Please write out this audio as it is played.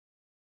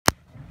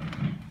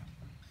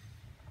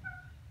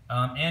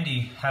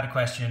Andy had a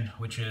question,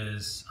 which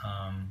is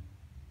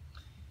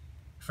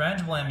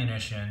frangible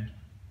ammunition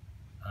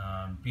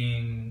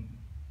being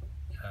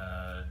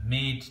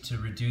made to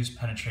reduce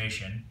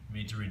penetration,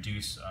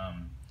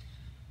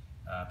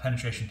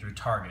 penetration through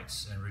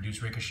targets and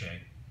reduce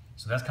ricochet.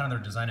 So that's kind of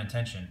their design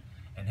intention.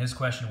 And his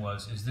question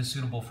was, is this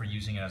suitable for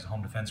using it as a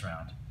home defense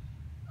round?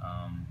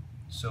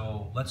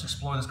 So let's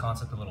explore this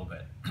concept a little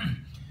bit.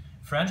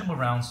 Frangible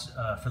rounds,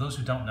 for those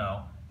who don't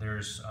know,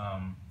 there's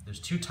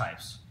two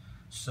types.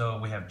 So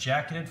we have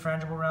jacketed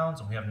frangible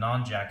rounds and we have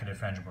non-jacketed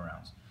frangible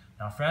rounds.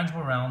 Now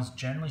frangible rounds,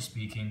 generally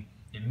speaking,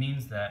 it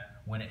means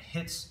that when it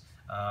hits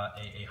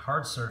a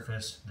hard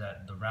surface,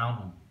 that the round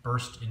will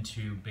burst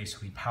into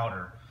basically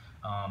powder,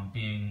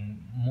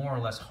 being more or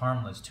less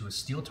harmless to a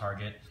steel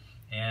target,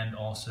 and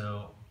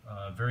also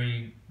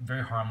very,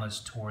 very harmless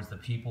towards the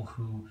people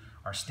who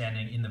are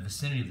standing in the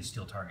vicinity of the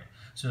steel target.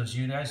 So as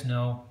you guys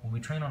know, when we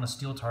train on a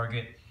steel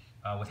target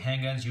with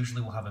handguns,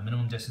 usually we'll have a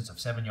minimum distance of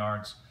 7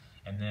 yards,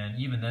 and then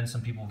even then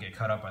some people get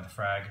cut up by the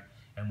frag.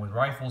 And with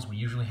rifles, we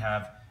usually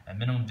have a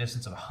minimum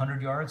distance of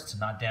 100 yards to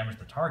not damage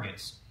the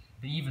targets.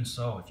 But even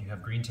so, if you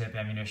have green tip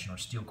ammunition or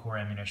steel core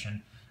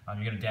ammunition,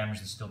 you're going to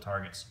damage the steel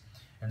targets.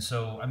 And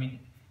so, I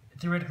mean,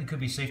 theoretically it could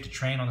be safe to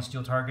train on the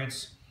steel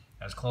targets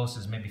as close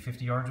as maybe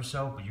 50 yards or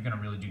so, but you're going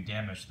to really do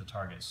damage to the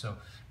targets. So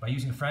by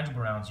using frangible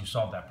rounds, you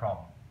solve that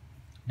problem.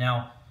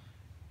 Now,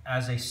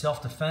 as a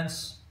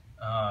self-defense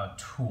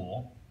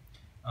tool,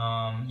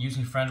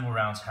 using frangible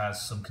rounds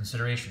has some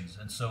considerations,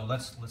 and so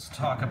let's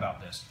talk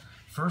about this.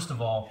 First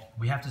of all,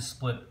 we have to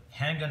split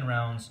handgun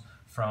rounds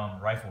from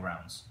rifle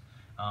rounds.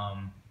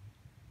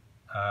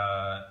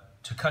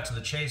 To cut to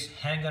the chase,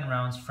 handgun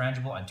rounds,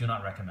 frangible, I do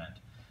not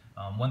recommend.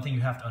 One thing you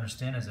have to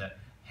understand is that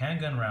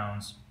handgun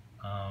rounds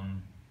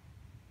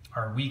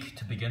are weak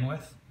to begin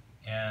with,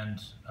 and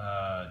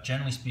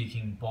generally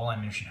speaking, ball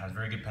ammunition has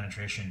very good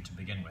penetration to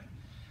begin with.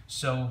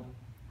 So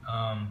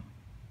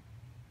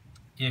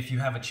if you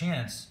have a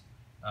chance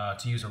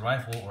to use a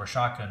rifle or a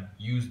shotgun,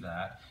 use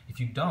that. If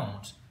you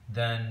don't,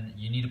 then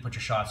you need to put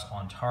your shots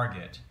on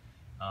target,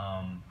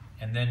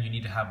 and then you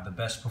need to have the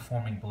best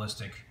performing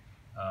ballistic,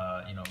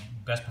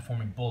 best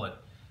performing bullet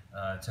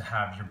to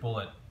have your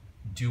bullet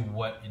do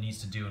what it needs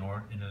to do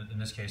in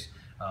this case,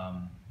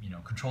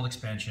 controlled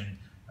expansion,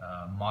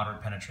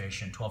 moderate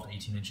penetration, 12 to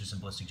 18 inches in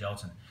ballistic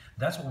gelatin.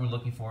 That's what we're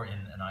looking for in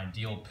an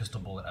ideal pistol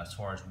bullet as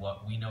far as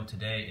what we know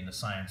today in the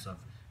science of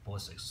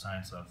ballistics,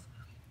 science of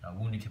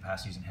wounding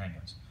capacities in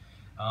handguns.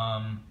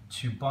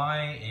 To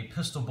buy a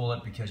pistol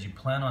bullet because you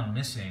plan on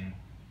missing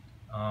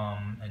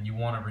and you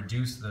want to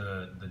reduce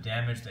the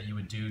damage that you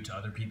would do to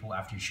other people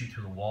after you shoot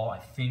through the wall, I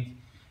think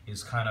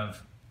is kind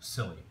of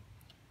silly.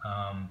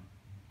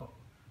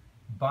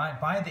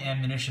 Buy the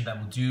ammunition that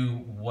will do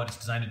what it's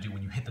designed to do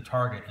when you hit the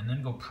target, and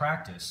then go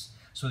practice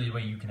so that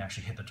way you can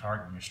actually hit the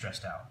target when you're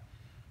stressed out.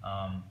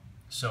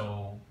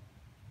 So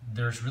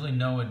there's really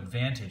no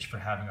advantage for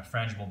having a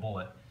frangible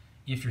bullet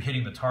if you're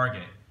hitting the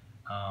target,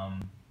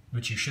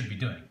 which you should be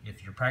doing.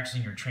 If you're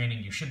practicing your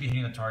training, you should be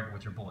hitting the target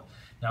with your bullet.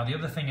 Now the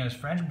other thing is,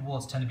 frangible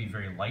bullets tend to be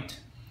very light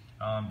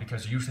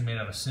because they're usually made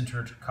out of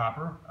sintered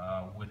copper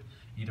with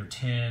either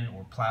tin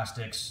or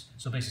plastics.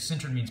 So basically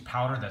sintered means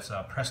powder that's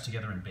pressed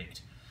together and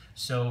baked.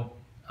 So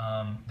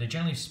they,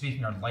 generally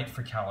speaking, are light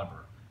for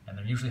caliber, and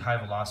they're usually high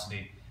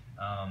velocity,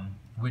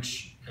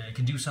 which it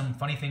can do some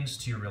funny things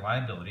to your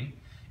reliability.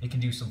 It can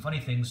do some funny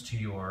things to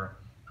your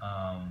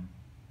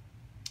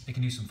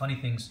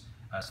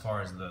as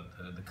far as the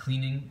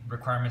cleaning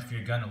requirements for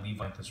your gun, to leave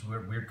like this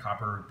weird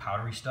copper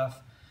powdery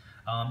stuff.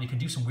 It can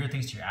do some weird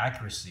things to your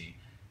accuracy,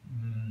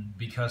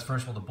 because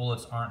first of all, the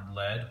bullets aren't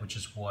lead, which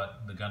is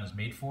what the gun is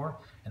made for,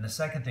 and the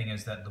second thing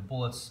is that the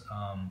bullets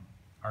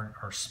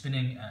are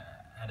spinning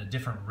at a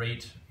different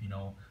rate,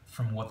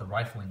 from what the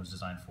rifling was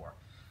designed for.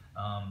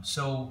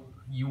 So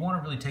you want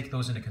to really take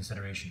those into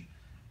consideration.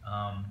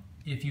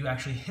 If you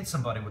actually hit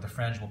somebody with a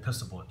frangible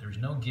pistol bullet, there's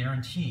no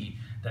guarantee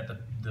that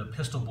the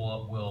pistol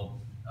bullet will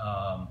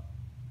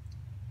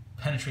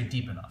penetrate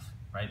deep enough,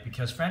 right?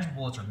 Because frangible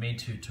bullets are made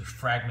to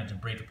fragment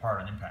and break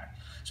apart on impact.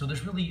 So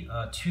there's really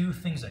two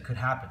things that could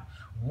happen.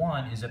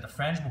 One is that the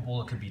frangible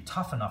bullet could be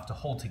tough enough to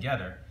hold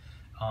together,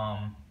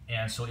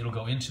 and so it'll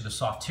go into the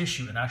soft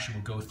tissue and actually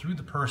will go through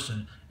the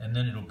person, and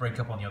then it'll break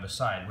up on the other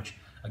side, which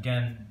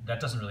again, that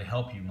doesn't really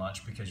help you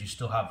much because you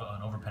still have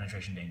an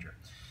overpenetration danger.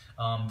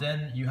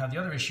 Then you have the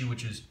other issue,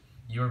 which is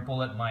your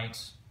bullet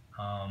might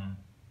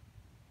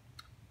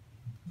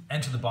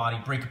enter the body,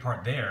 break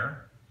apart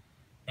there,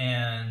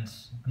 and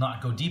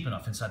not go deep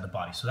enough inside the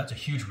body. So that's a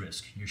huge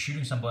risk. You're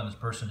shooting somebody and this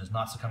person is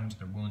not succumbing to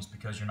their wounds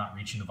because you're not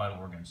reaching the vital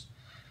organs.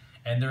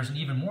 And there's an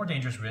even more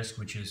dangerous risk,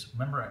 which is,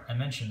 remember I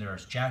mentioned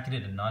there's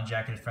jacketed and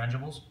non-jacketed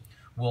frangibles?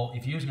 Well,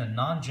 if you're using a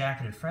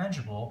non-jacketed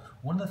frangible,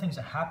 one of the things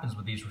that happens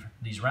with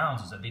these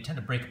rounds is that they tend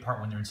to break apart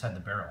when they're inside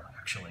the barrel,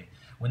 actually.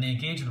 When they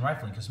engage in the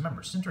rifling, because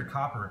remember, sintered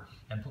copper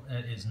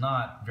is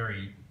not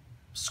very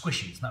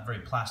squishy, it's not very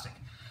plastic.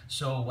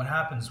 So what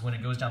happens when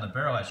it goes down the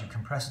barrel, as you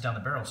compress it down the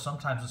barrel,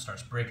 sometimes it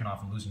starts breaking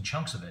off and losing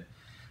chunks of it.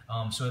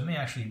 So it may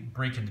actually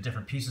break into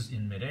different pieces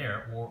in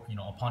midair, or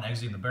upon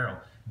exiting the barrel,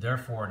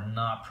 therefore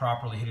not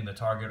properly hitting the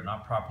target, or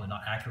not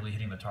accurately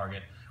hitting the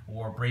target,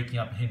 or breaking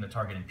up and hitting the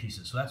target in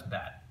pieces. So that's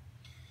bad.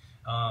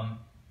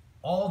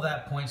 All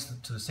that points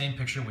to the same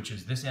picture, which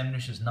is this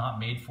ammunition is not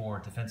made for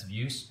defensive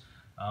use.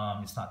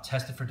 It's not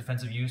tested for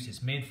defensive use.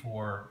 It's made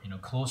for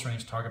close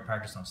range target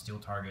practice on steel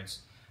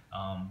targets,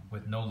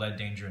 with no lead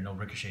danger and no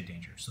ricochet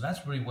danger. So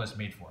that's really what it's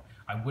made for.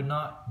 I would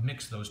not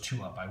mix those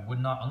two up. I would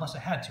not, unless I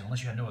had to,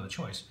 unless you had no other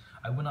choice,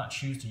 I would not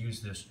choose to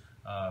use this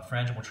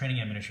frangible training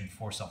ammunition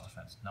for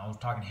self-defense. Now we're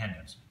talking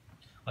handguns.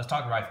 Let's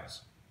talk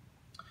rifles.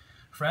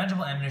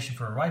 Frangible ammunition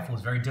for a rifle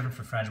is very different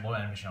from frangible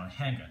ammunition on a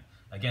handgun.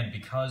 Again,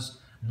 because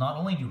not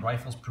only do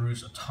rifles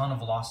produce a ton of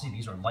velocity,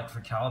 these are light for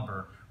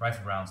caliber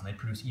rifle rounds, and they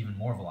produce even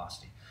more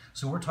velocity.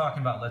 So we're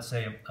talking about, let's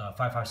say, a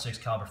 5.56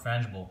 caliber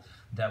frangible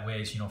that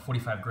weighs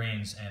 45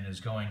 grains and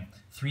is going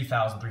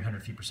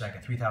 3,300 feet per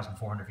second,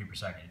 3,400 feet per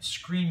second. It's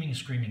screaming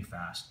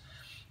fast.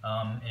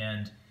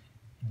 And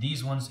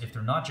these ones, if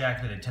they're not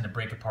jacketed, they tend to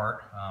break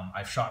apart.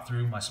 I've shot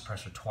through my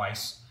suppressor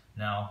twice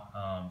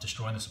now,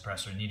 destroying the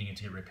suppressor and needing it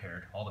to get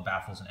repaired. All the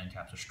baffles and end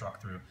caps are struck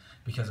through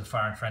because of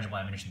firing frangible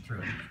ammunition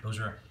through it.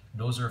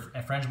 Those are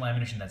frangible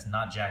ammunition that's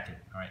not jacketed.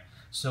 All right.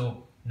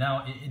 So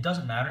now it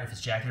doesn't matter if it's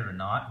jacketed or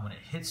not. When it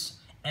hits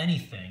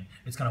anything,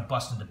 it's going to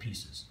bust into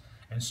pieces.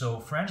 And so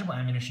frangible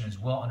ammunition is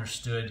well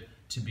understood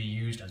to be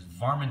used as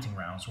varminting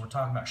rounds. So we're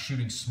talking about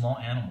shooting small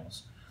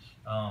animals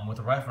with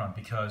a rifle round,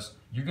 because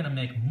you're going to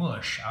make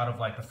mush out of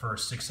like the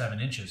first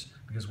 6-7 inches,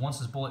 because once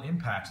this bullet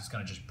impacts, it's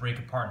going to just break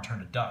apart and turn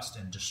to dust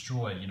and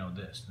destroy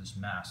this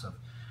mass of,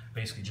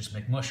 basically just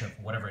make mush of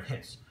whatever it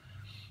hits.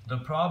 The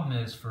problem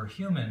is for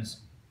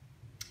humans,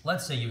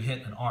 let's say you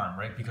hit an arm,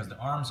 right? Because the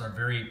arms are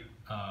very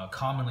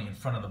commonly in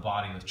front of the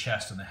body, the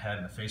chest and the head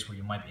and the face, where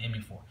you might be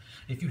aiming for.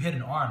 If you hit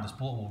an arm, this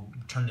bullet will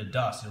turn to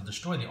dust. It'll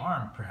destroy the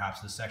arm,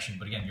 perhaps, this section,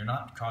 but again, you're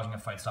not causing a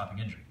fight-stopping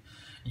injury.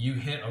 You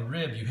hit a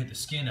rib, you hit the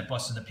skin, it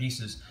busts into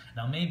pieces.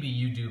 Now maybe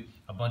you do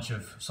a bunch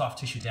of soft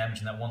tissue damage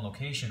in that one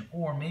location,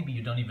 or maybe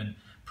you don't even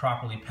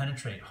properly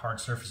penetrate hard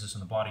surfaces in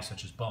the body,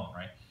 such as bone,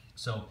 right?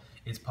 So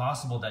it's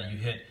possible that you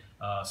hit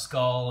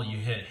skull, you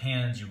hit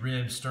hands, your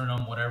ribs,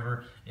 sternum,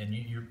 whatever, and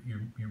you're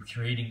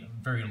creating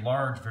very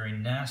large, very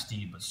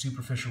nasty, but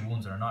superficial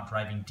wounds that are not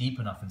driving deep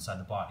enough inside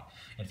the body.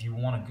 And if you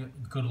want a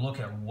good look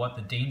at what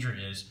the danger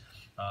is,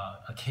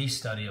 a case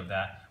study of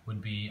that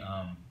would be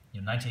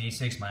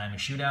 1986 Miami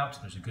shootout.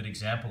 There's a good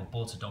example of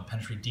bullets that don't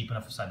penetrate deep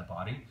enough inside the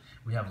body.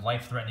 We have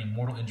life-threatening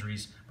mortal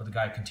injuries, but the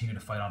guy continued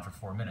to fight on for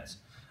 4 minutes.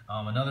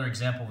 Another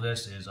example of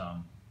this is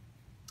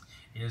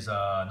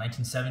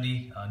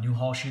 1970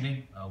 Newhall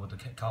shooting with the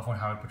California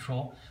Highway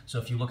Patrol. So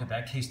if you look at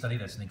that case study,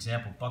 that's an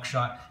example of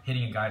buckshot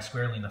hitting a guy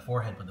squarely in the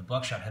forehead, but the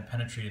buckshot had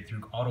penetrated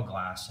through auto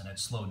glass and had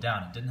slowed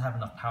down. It didn't have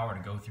enough power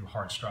to go through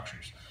hard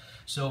structures.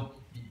 So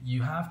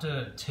you have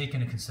to take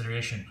into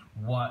consideration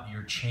what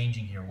you're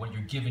changing here, what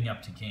you're giving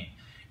up to gain.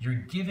 You're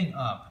giving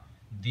up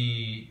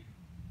the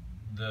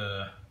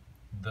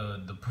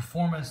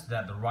performance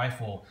that the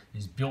rifle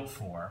is built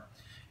for,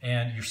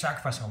 and you're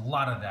sacrificing a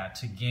lot of that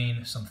to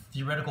gain some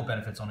theoretical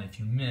benefits on it. If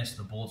you miss,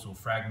 the bullets will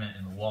fragment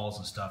in the walls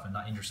and stuff and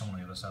not injure someone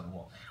on the other side of the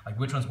wall. Like,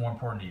 which one's more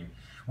important to you?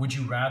 Would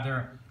you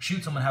rather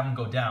shoot someone, have them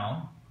go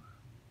down,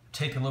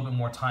 take a little bit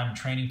more time in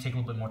training, take a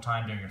little bit more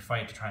time during your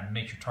fight to try and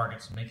make your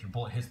targets, make your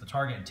bullet hits the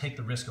target and take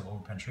the risk of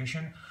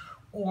over-penetration?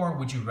 Or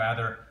would you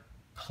rather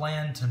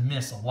plan to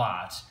miss a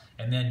lot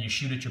and then you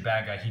shoot at your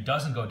bad guy, he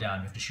doesn't go down,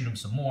 you have to shoot him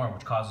some more,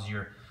 which causes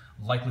your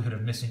likelihood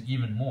of missing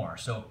even more?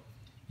 So,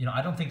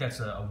 I don't think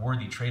that's a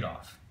worthy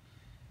trade-off.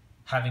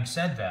 Having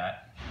said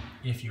that,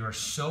 if you're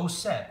so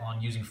set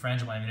on using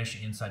frangible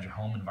ammunition inside your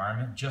home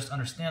environment, just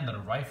understand that a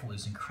rifle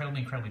is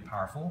incredibly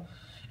powerful,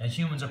 and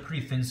humans are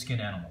pretty thin-skinned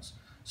animals.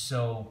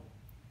 So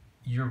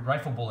your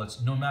rifle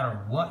bullets, no matter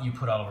what you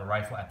put out of a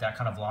rifle at that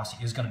kind of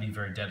velocity, is going to be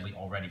very deadly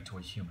already to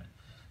a human.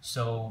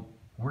 So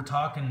we're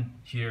talking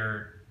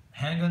here,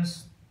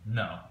 handguns,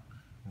 no.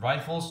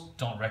 Rifles,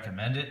 don't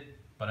recommend it,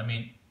 but I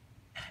mean,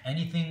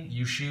 anything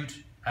you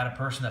shoot at a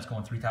person that's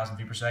going 3,000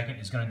 feet per second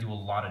is going to do a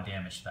lot of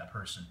damage to that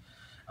person.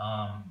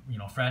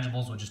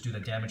 Frangibles will just do the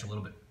damage a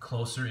little bit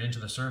closer into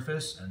the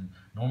surface, and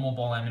normal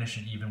ball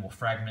ammunition even will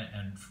fragment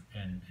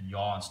and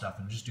yaw and stuff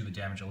and just do the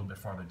damage a little bit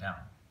farther down.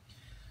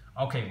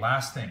 Okay,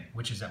 last thing,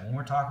 which is that when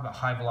we're talking about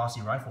high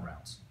velocity rifle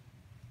rounds,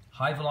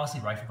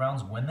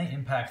 when they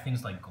impact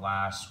things like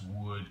glass,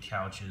 wood,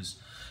 couches,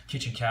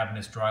 kitchen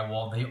cabinets,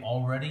 drywall, they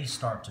already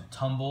start to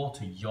tumble,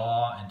 to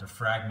yaw, and to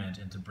fragment,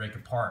 and to break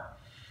apart.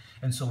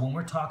 And so when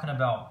we're talking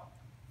about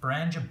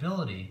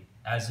frangibility,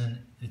 as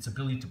in its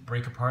ability to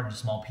break apart into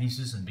small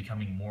pieces and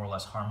becoming more or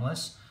less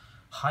harmless,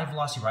 high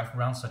velocity rifle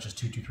rounds such as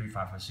 .223,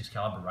 5.56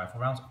 caliber rifle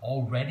rounds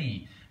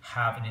already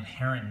have an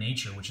inherent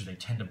nature, which is they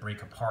tend to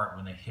break apart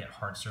when they hit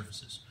hard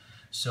surfaces.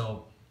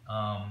 So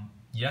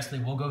yes, they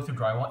will go through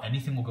drywall.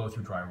 Anything will go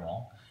through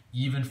drywall.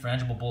 Even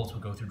frangible bullets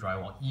will go through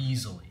drywall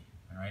easily.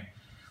 All right.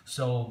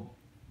 So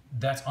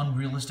that's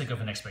unrealistic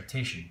of an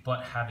expectation.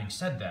 But having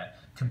said that,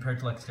 compared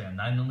to, like, say, a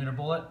 9mm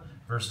bullet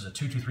versus a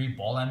 .223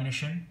 ball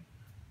ammunition,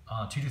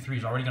 223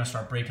 is already going to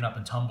start breaking up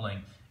and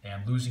tumbling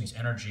and losing its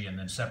energy and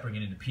then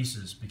separating it into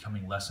pieces,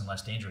 becoming less and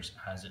less dangerous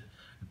as it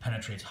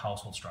penetrates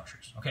household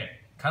structures. Okay,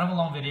 kind of a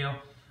long video,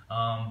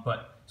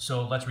 but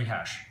so let's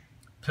rehash.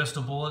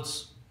 Pistol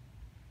bullets,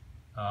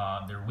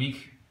 they're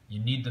weak. You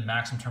need the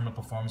maximum terminal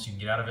performance you can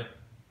get out of it.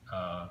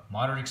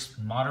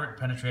 Moderate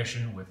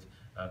penetration with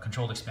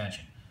controlled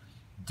expansion.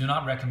 Do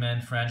not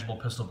recommend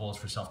frangible pistol bullets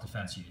for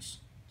self-defense use,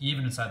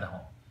 even inside the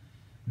home.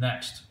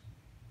 Next,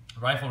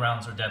 rifle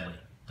rounds are deadly.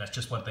 That's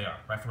just what they are.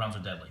 Rifle rounds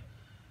are deadly.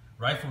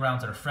 Rifle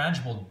rounds that are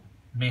frangible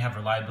may have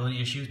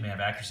reliability issues, may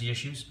have accuracy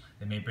issues.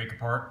 They may break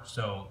apart,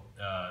 so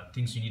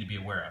things you need to be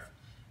aware of.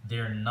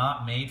 They're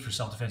not made for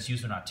self-defense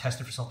use. They're not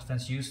tested for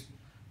self-defense use,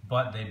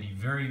 but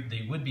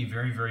they would be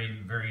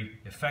very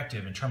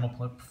effective in terminal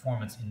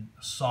performance in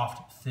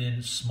soft,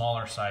 thin,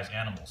 smaller size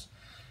animals.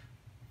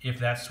 If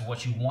that's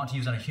what you want to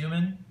use on a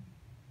human,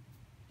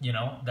 you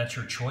know, that's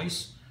your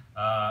choice.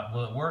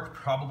 Will it work?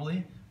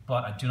 Probably,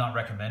 but I do not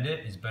recommend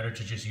it. It's better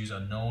to just use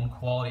a known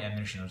quality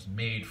ammunition that's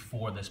made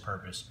for this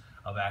purpose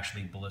of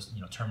actually ballistic,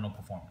 terminal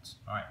performance.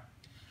 All right.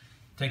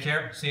 Take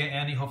care. See you,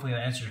 Andy. Hopefully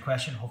that answers your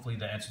question. Hopefully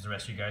that answers the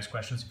rest of you guys'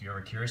 questions if you're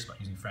ever curious about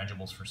using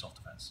frangibles for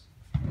self-defense.